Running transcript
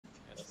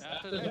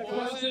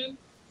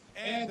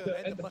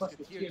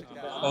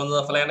On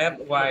the planet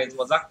why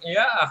was Jack?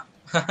 Yeah.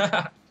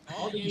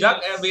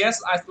 Jack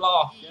vs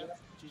iSlaw.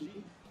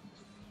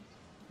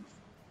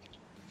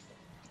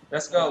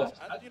 Let's go.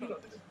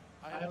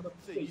 I have to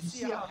say, you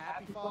see how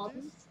happy Fog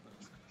is?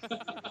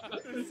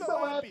 He's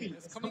so happy.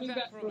 It's coming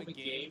back from a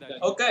game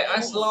that Okay,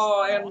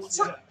 iSlaw and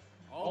Jack.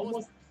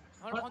 almost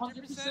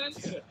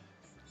 100%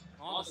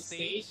 on the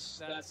stage.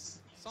 That's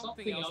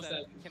something else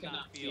that you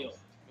cannot feel.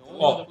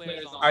 Oh,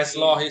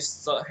 iSlaw,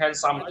 he's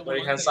handsome,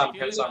 very handsome.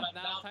 He's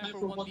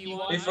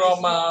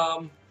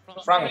from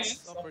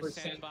France.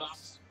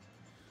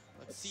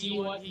 Let's see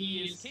what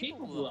he is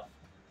capable of.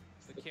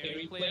 The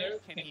carry player,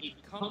 can he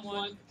become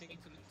one? I think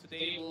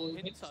today will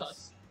hit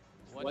us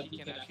what he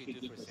can actually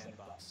do for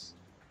Sandbox.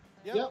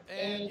 Yep,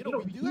 and you know,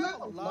 we do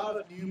have a lot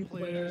of new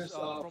players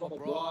from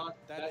abroad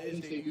that is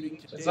debuting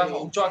today. Ra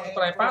ông cho cái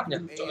tripod nhỉ,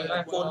 cho cái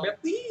iPhone bé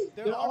tí.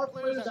 There are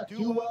players that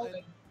do well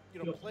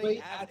and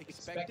play as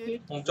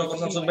expected. Ông cho con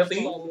Samsung bé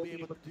tí.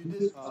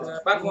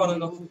 Bác ngon hơn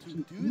không? To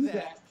do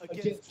that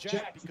against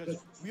Jack because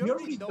we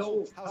already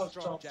know how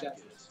strong Jack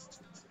is.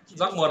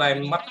 Jack mùa này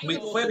mắt bị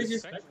phết đấy chứ.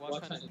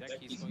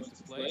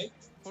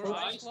 For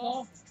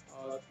iSlaw,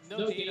 no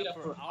data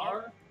for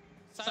our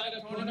side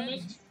of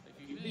tournament.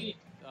 If you really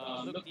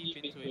look deep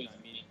into it, I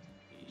mean,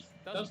 he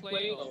does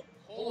play a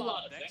whole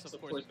lot of decks,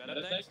 of course,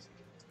 meta decks.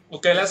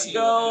 Okay, let's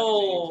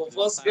go.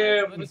 First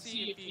game.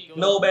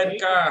 No ban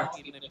car.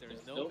 Even if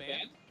there's no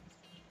ban,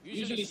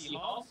 usually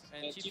Seahawks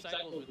and cheap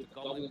cycles with the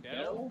golden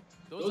barrel.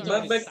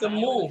 Let's make the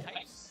move.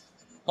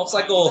 Hop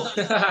cycle.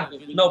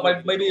 No,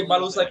 maybe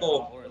Balu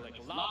cycle. Or like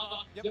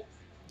lava. Yep.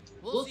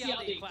 We'll see how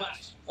they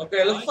clash.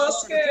 Okay, the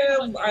first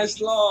game,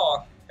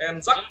 iSlaw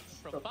and Jack.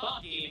 From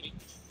Bob Gaming.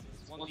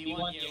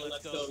 1v1 here,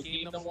 let's go.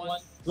 Game number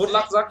 1. Good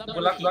luck, Jack.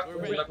 Good luck, Jack.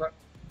 Good luck, Jack.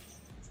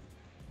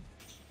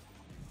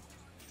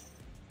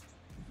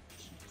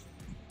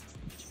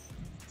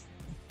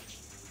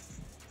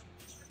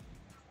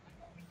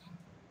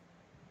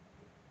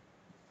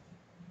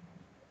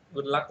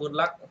 Good luck, good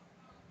luck.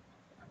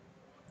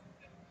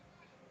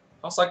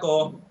 Hop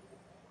cycle.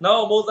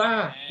 No,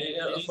 Moza.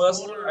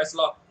 First,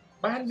 iSlaw.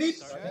 Bandit.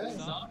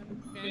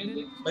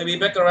 Maybe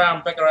back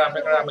around,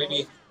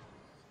 maybe.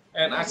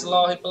 And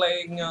iSlaw he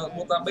playing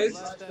Moza base.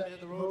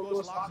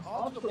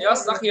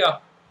 Yes, Jack here.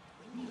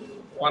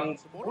 One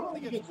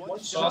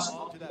shot.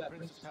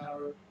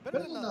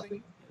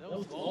 That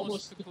was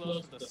almost too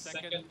close to the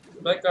second.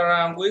 Back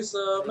around with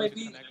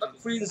maybe Duck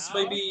Prince,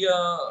 maybe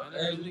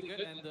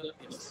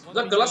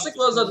the classic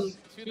version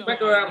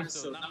back around.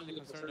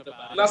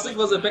 Classic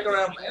version back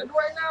around. And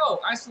right now,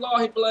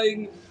 iSlaw he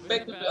playing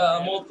back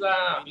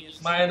Moza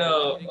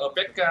minor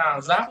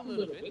Pekka Zap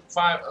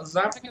 5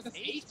 Zap.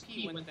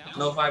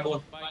 No 5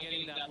 ball.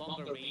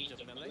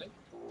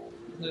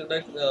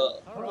 Đây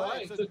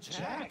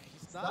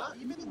Not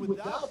even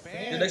without a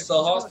ban. That's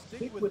so hot.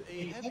 Stick with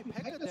a heavy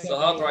Pekka deck So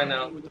hot right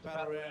now. With the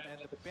Batarang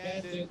and the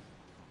Bandit.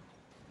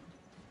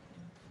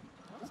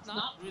 That's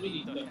not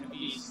really the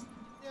heaviest.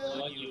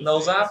 No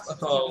Zap.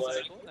 Oh,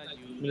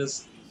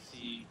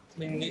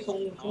 mình nghĩ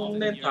không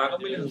nên thả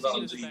các mình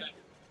dọn gì.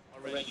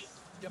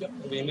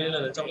 Vì nên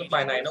là trong cái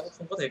bài này nó cũng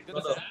không có thể có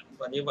được,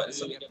 và như vậy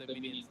sẽ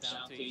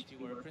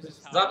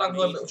Giáp tăng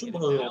hơn một chút một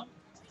hồi.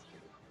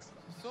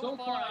 So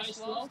far,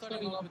 iSlaw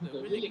starting off with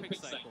a really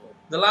quick cycle.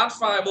 The last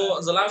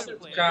fireball, the last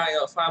guy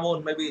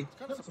fireball maybe.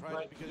 Kind of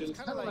surprised because it's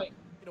kind of like,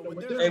 you know, when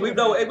there's Whip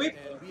đâu,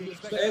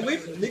 whip,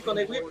 Nick còn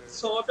whip,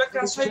 so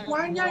Pekka xoay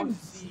quá nhanh.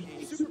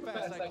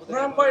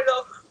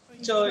 Rampader,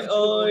 trời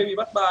ơi, bị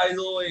bắt bài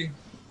rồi.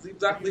 Zip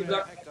rắc.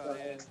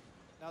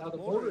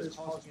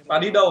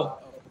 Bạn đi đâu?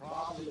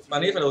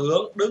 Bạn đi phải đổi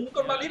hướng, đứng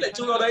con bạn đi lại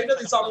chui vào đấy nữa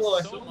thì xong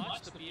rồi.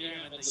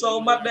 So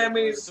much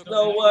damage,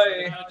 no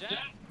way.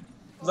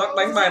 Jack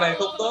đánh bài này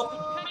không tốt.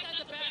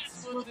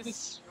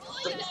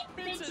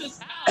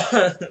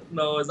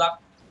 No, Jack.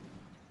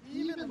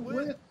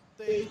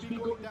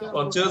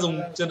 Còn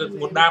chưa được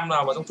một đam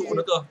nào vào trong trụ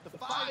nữa cơ.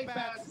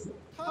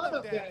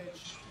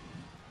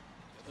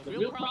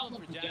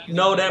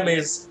 No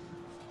damage.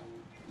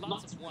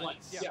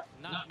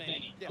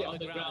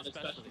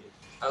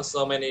 And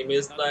so many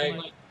mistakes.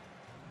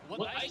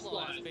 What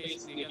iSlaw is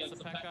facing against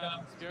the Pekka,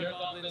 Spirit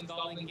Goblin,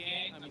 Goblin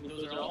Gang, I mean,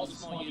 those are all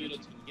small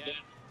units you can get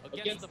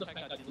against the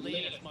Pekka,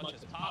 delay as much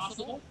as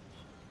possible.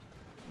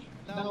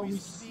 Now we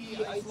see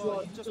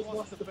iSlaw, he just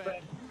wants to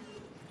defend.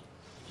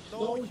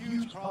 No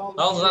huge problem.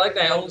 Đó, thực ra deck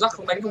này ông Jack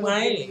không đánh không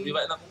hay, vì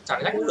vậy là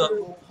chẳng đánh được.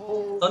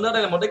 Hơn nữa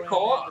đây là một deck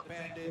khó.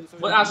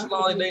 Với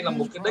iSlaw thì đây là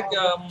một cái deck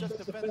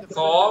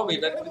khó vì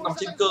deck nằm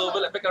trên cơ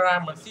với lại Pekka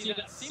Ram mà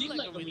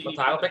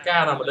thả con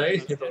Pekka nằm ở đấy.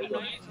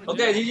 Ok,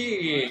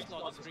 GG.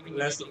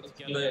 Let's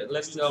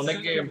go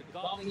next game.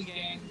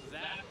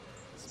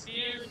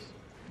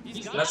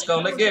 Let's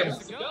go next game.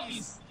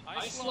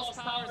 iSlaw's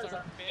powers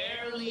are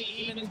barely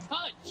even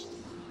touched.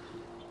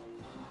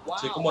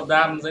 Chỉ có một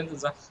đam đến từ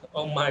Jack.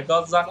 Oh my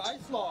god, Jack.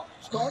 iSlaw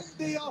starting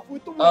day off with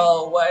the win.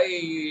 Oh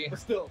wait. But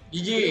still,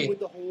 GG. with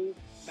the whole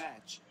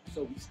match.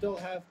 So we still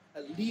have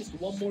at least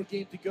one more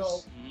game to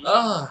go.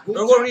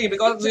 Don't worry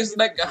because this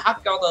deck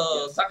hard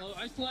counter Zack,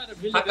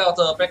 hard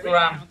counter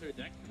background.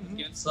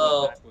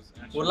 So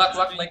good luck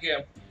Zack next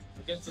game.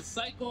 Against the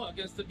Cycle,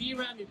 against the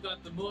VRAM, you've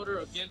got the Motor,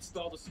 against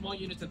all the small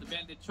units and the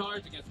Bandit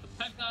Charge, against the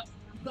P.E.K.K.A,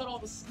 you've got all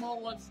the small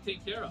ones to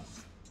take care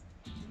of.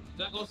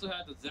 Zack also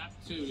had the Zap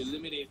to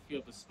eliminate a few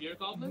of the Spear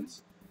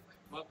Goblins.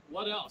 But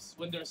what else?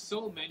 When there's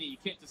so many, you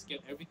can't just get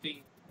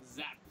everything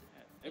zapped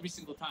every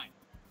single time.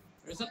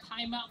 There's a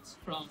timeout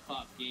from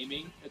Pop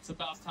Gaming. It's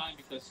about time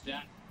because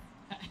Jack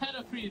had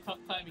a pretty tough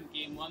time in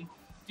game 1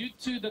 due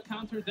to the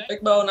counter deck.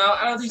 Big Bow now,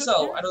 I don't think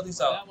so.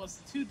 That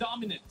was too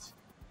dominant.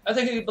 I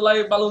think he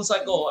played Balloon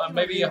Cycle and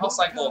maybe a Hot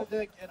Cycle.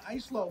 Deck and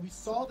iSlaw, we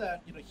saw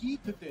that he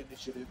took the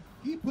initiative.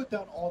 He put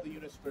down all the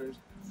units first.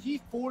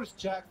 He forced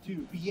Jack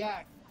to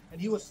react, and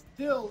he was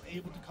still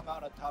able to come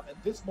out on top.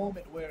 At this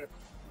moment where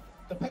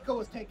the P.E.K.K.A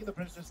was taking the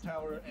Princess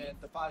Tower and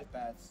the 5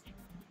 bats,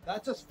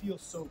 that just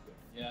feels so good.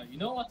 Yeah, you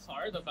know what's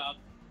hard about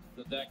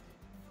the deck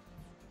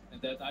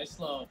and that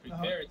iSlaw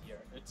prepared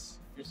here? It's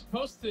you're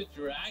supposed to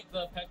drag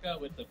the P.E.K.K.A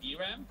with the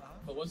VRAM,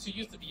 but once you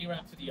use the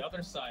VRAM to the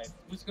other side,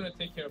 who's going to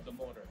take care of the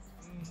motor?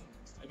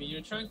 I mean,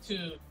 you're trying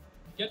to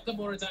get the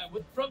motor down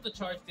from the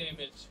charge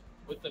damage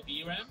with the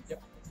VRAM,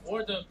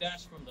 or the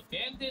dash from the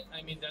Bandit.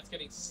 I mean, that's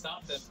getting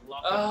stopped and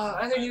locked.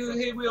 I think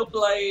he will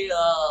play.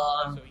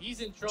 So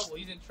he's in trouble.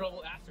 He's in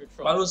trouble after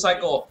trouble. Balloon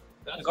Cycle.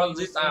 Because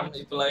this time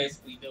he played.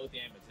 No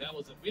damage. That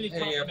was a really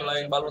He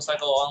playing Balloon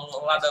Cycle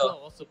on ladder.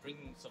 Also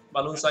bringing some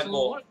Balloon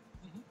Cycle.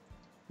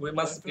 We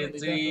must get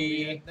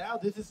Definitely. Now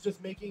this is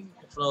just making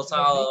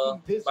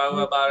this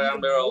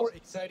even more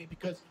exciting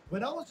because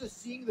when I was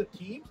just seeing the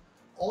teams,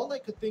 all I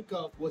could think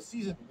of was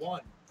Season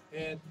 1.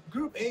 And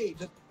Group A,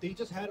 they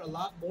just had a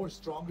lot more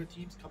stronger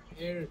teams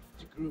compared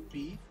to Group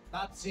B.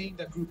 Not saying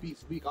that Group B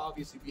is weak,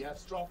 obviously we have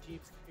strong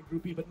teams in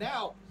Group B, but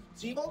now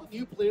seeing all the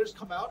new players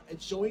come out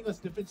and showing us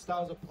different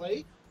styles of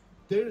play,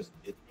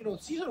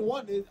 Season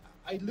 1 is,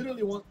 I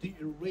literally want to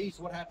erase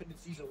what happened in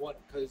Season 1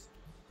 because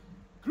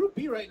Group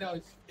B right now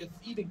it's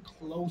even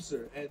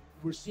closer, and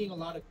we're seeing a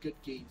lot of good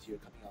games here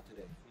coming out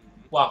today.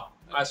 Wow,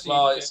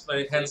 iSlaw is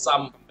very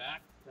handsome.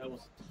 That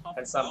was a tough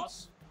Handsome.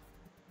 loss.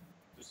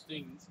 Just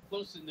doing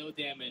close to no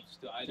damage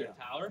to either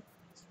tower.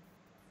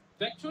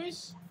 Deck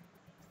choice?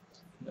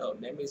 No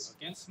damage.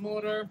 Against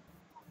Motor.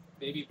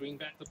 Maybe bring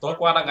back the Tối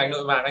qua đang gánh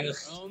đội vàng anh ơi.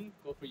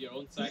 Go for your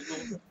own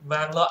cycle.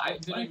 Vàng loại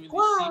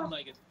quá.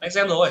 Anh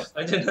xem rồi,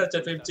 thấy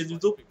trên phim trên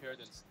YouTube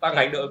đang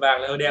gánh đội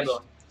vàng là hơi đen rồi.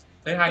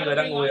 Thấy hai người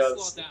đang ngồi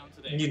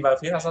nhìn vào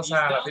phía xa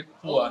xa là thấy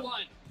thua.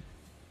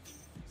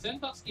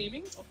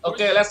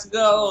 Okay, let's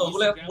go.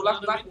 Good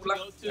luck,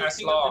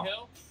 iSlaw.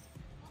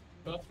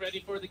 Both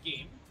ready for the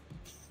game.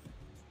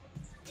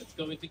 Let's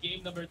go into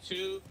game number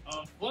 2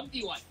 of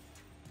 1v1.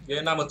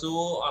 Game number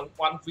 2 on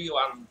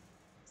 1v1.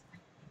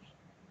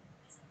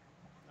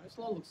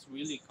 iSlaw looks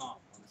really calm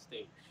on the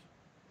stage.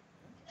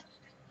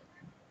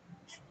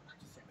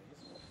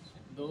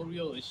 No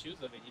real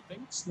issues of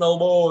anything.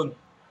 Snowball.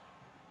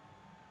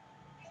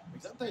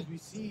 Sometimes we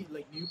see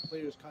new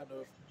players kind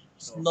of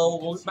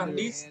Snowball their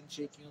bandits. hand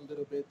shaking a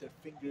little bit, their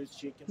fingers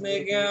shaking a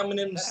Mega little bit.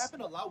 minions. That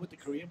happened a lot with the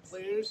Korean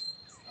players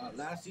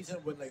last season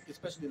when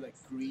especially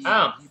Green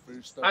Ah, when he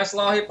first started.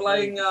 iSlaw he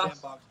playing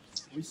sandbox.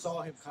 We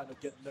saw him kind of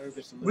get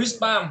nervous a little Wrist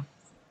bit. Spam.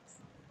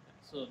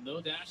 So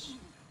no dash.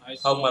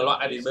 Không mà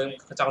loại thì bên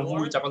trong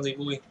vui, chẳng con gì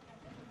vui.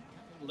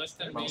 Less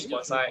than Mong maybe.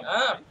 sport sai.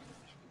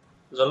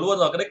 Rồi luôn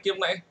rồi cái deck kiếm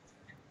này.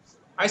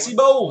 Icy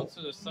Bow.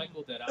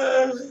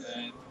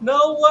 No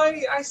way,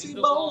 Icy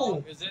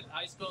Bow.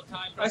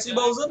 Icy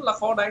Bow rất là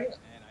khó đánh.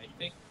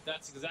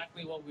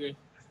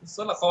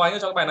 Rất là khó đánh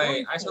cho cái bài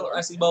này.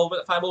 Icy Bow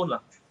với Fireball à?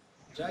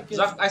 Jack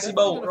Icy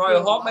Bow, Royale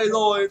Hawk đây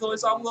rồi, thôi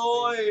xong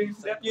rồi.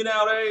 Đẹp như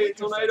nào đây?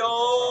 Tornado.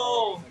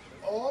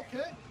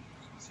 Okay.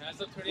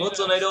 Good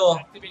tornado.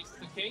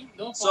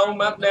 So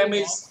much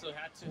damage.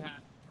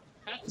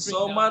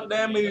 So much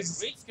damage.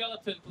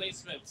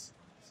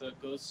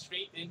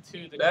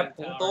 Đẹp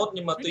cũng tốt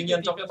nhưng mà tuy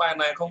nhiên trong cái bài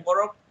này không có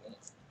rock.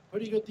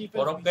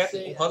 Có rocket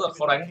cũng rất là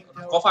khó đánh.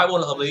 Có Fireball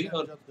là hợp lý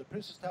hơn.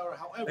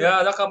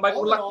 Yeah, Jack come back,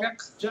 good luck nhé.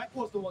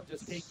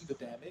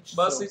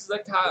 But since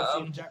Jack have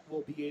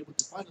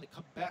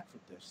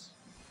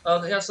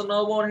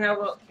Snowball, have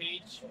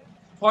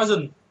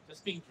Poison.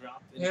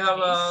 He have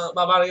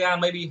Barbarian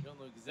maybe.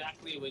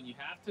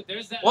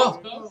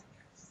 Wow.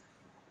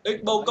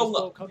 X-Bow công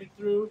ạ.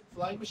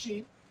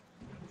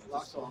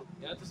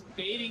 Yeah, just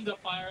baiting the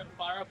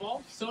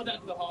fireball so that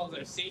the hogs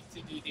are safe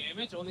to do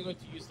damage. Only going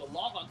to use the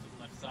log onto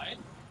the left side.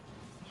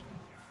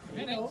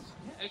 And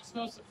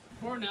Expose,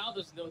 for now,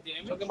 there's no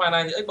damage. Trong cái bài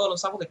này thì X-Bow làm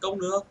sao có thể công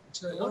được?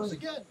 Trời ơi. Once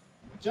again,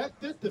 Jack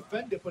did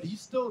defend it, but he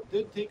still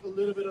did take a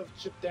little bit of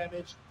chip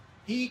damage.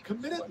 He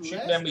committed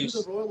less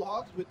to the Royal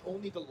Hogs with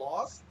only the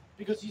log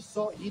because he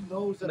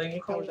knows that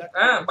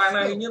bài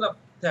này hình như là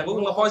thẻ cuối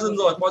cùng là Poison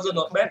rồi,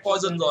 bad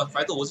Poison rồi,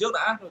 phải thủ trước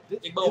đã.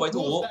 X-Bow phải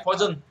thủ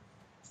Poison.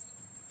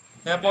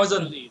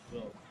 Poison.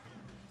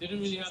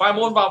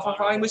 Fireball vào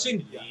Flying Machine.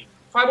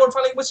 Fireball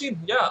Flying Machine.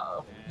 Yeah,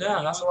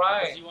 yeah, that's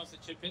right. He wants to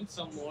chip in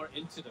some more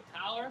into the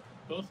tower.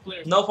 Both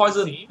players No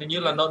poison. Hình như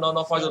là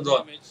no poison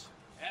rồi.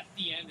 At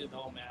the end it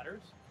all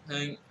matters.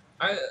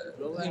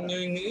 Hình như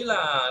nghĩ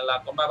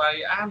là con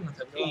Barbarian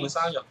thật cùng là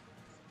sao nhỉ?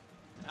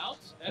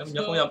 Em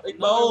nhớ không nhầm.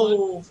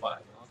 X-Bow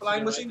phải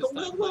Flying Machine cũng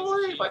được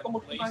thôi, phải có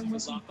một Flying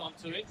Machine.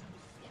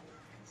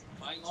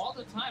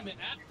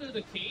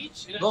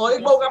 Rồi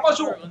X-Bow ngắm vào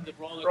trụ.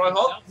 Rồi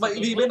hốt. Vậy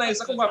thì bên này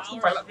sẽ không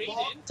phải là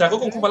thẻ cuối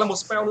cùng không phải là một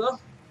spell nữa.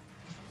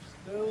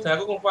 Thẻ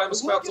cuối cùng phải một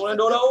spell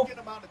Tornado đâu.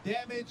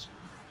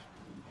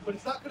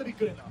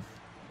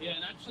 Yeah,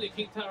 and actually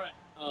King Tower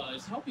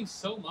is helping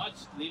so much,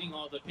 leading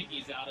all the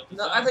piggies out of the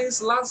No, I think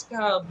it's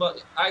Laska,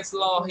 but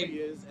iSlaw he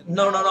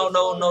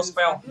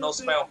no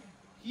spell.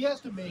 He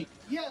has to This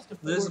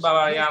is force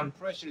Barbarian.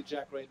 pressure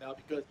Jack right now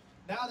because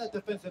now that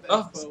defensive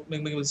expo.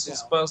 Mình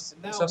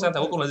xem thẻ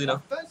cuối cùng là gì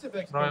nào.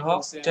 Rồi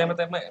hot, che mất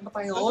tay mẹ, mất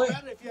tay rồi. Doesn't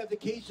matter if you have the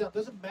cage down,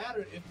 doesn't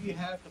matter if you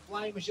have the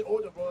flying machine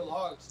or the Royal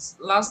Hogs.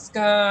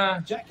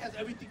 Laska. Jack has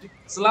everything to.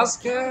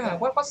 Laska.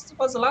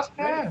 What's the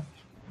Laska?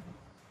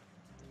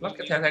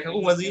 Laska thẻ cuối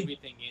cùng là gì?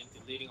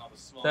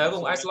 Thẻ cuối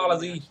cùng iSlaw là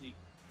gì?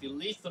 Đúng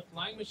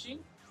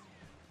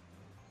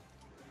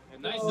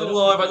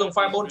rồi, phải dùng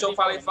Fireball cho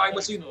Flying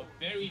Machine.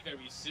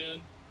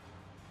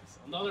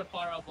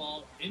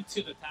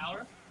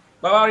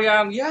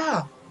 Barbarian,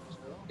 yeah,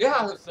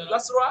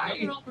 that's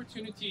right.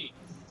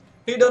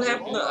 He don't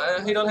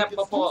have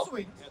before.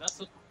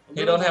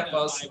 He don't have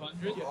a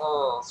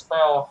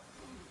spell.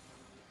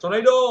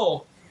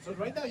 Tornado. So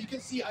right now you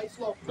can see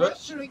iSlaw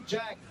pressuring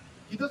Jack.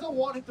 He doesn't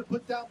want him to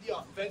put down the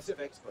offensive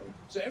expo.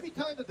 So every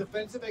time the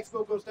defensive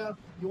expo goes down,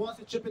 he wants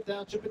to chip it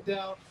down. So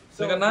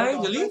when the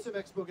offensive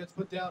expo gets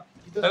put down,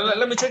 he doesn't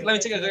let me check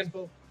again.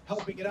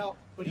 Helping it out.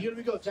 But here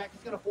we go. Jack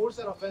is going to force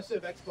that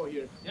offensive expo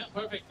here. Yeah,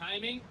 perfect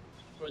timing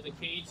for the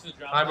cage to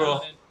drop down.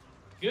 Bro.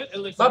 Good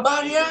elixir.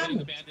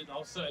 Barbarian!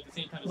 Also at the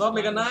same time Not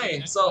Mega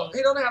Knight. So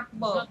he don't have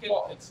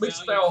big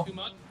spell.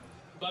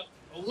 But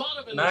a lot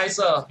of nice,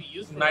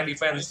 9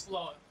 defense.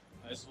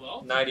 As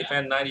well. 9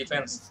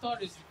 defense.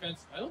 Start his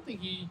defense. I don't think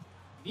he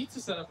needs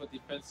to set up a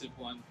defensive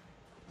one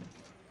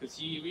because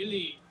he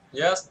really.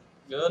 Yes,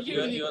 good.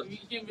 Really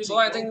so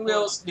I think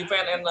we'll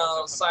defend and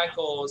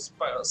cycle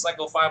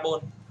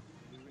Fireball.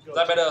 Is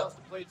that better?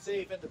 Played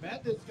safe and the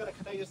bandit's gonna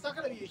connect. It's not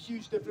gonna be a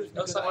huge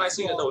difference. Sao ai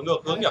xin lại đổi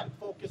ngược hướng nhỉ?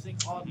 Focusing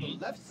on the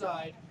left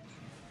side.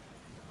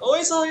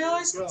 Ôi trời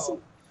ơi!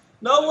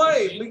 No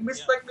way! Big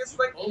mistake.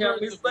 Yeah,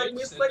 mistake.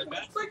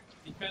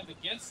 Defend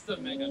against the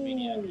Mega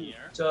Maniac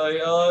here. Trời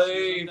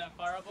ơi!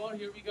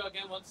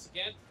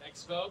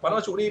 Bắn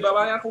vào trụ đi,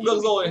 Barbarian không được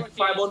rồi.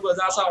 Fireball vừa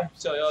ra xong.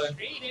 Trời ơi!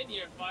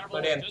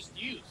 Vừa đen.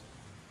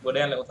 Vừa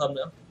đen lại có thâm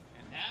nữa.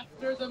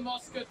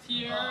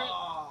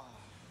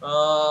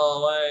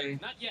 Ôi!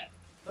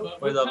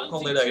 Bây giờ cũng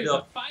không thể đẩy được.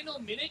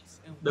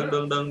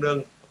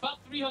 Đừng.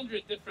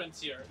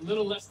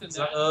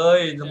 Dạ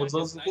ơi, là một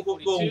dấu cuối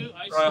cùng.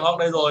 Rồi Hawk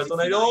đây rồi,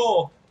 Tornado.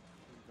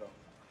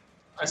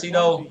 I see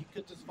đâu.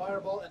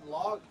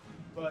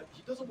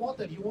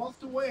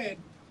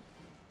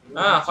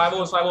 À,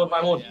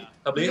 Fireball.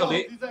 Hợp lý.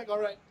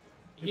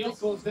 He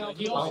also had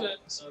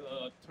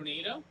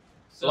Tornado.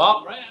 So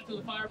Lock. right after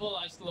the Fireball,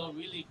 iSlaw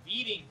really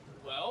beating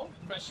well,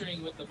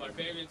 pressuring with the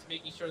Barbarians,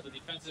 making sure the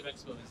defensive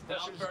expo is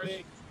down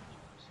first.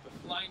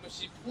 Flying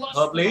machine plus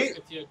hợp lý.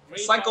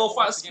 Cycle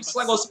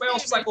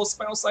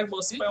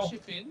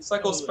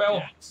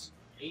spell.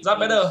 Is that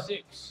better?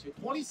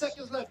 20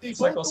 seconds left. They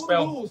cycle both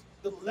spell. lose.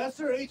 The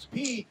lesser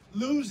HP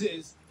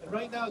loses. And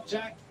right now,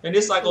 Jack. In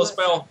this cycle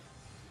spell.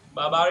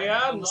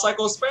 Barbarian,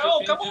 cycle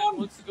spell, come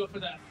on.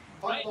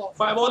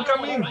 Fireball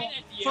coming.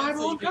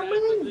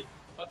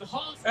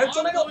 And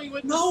Tornado.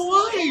 No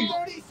way.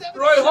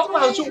 Rồi Hawk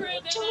vào trụ.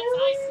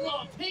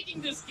 iSlaw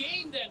taking this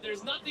game then.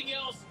 There's nothing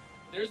else.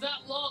 There's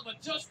that long, but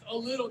just a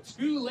little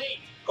too late.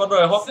 Con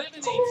rồi Hawk.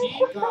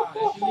 718, I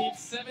believe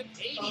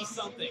 780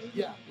 something.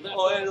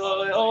 Ôi. That's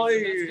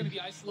going to be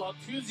iSlaw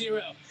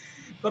 2-0.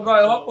 Con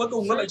rồi Hawk cuối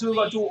cùng nó lại chui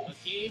vào trụ.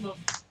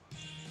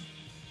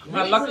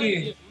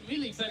 Lucky.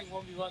 Really exciting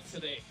 1v1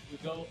 today. We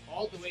go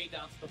all the way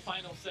down to the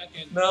final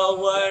second. No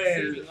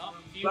way.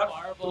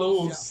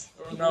 Lose.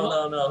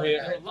 No.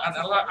 Here,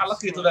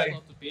 unlucky today.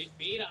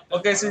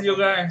 Okay, see you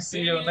guys.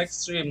 See you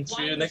next stream.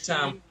 See you next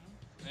time.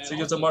 See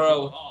you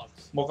tomorrow.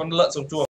 Một con lợn sống chuồng.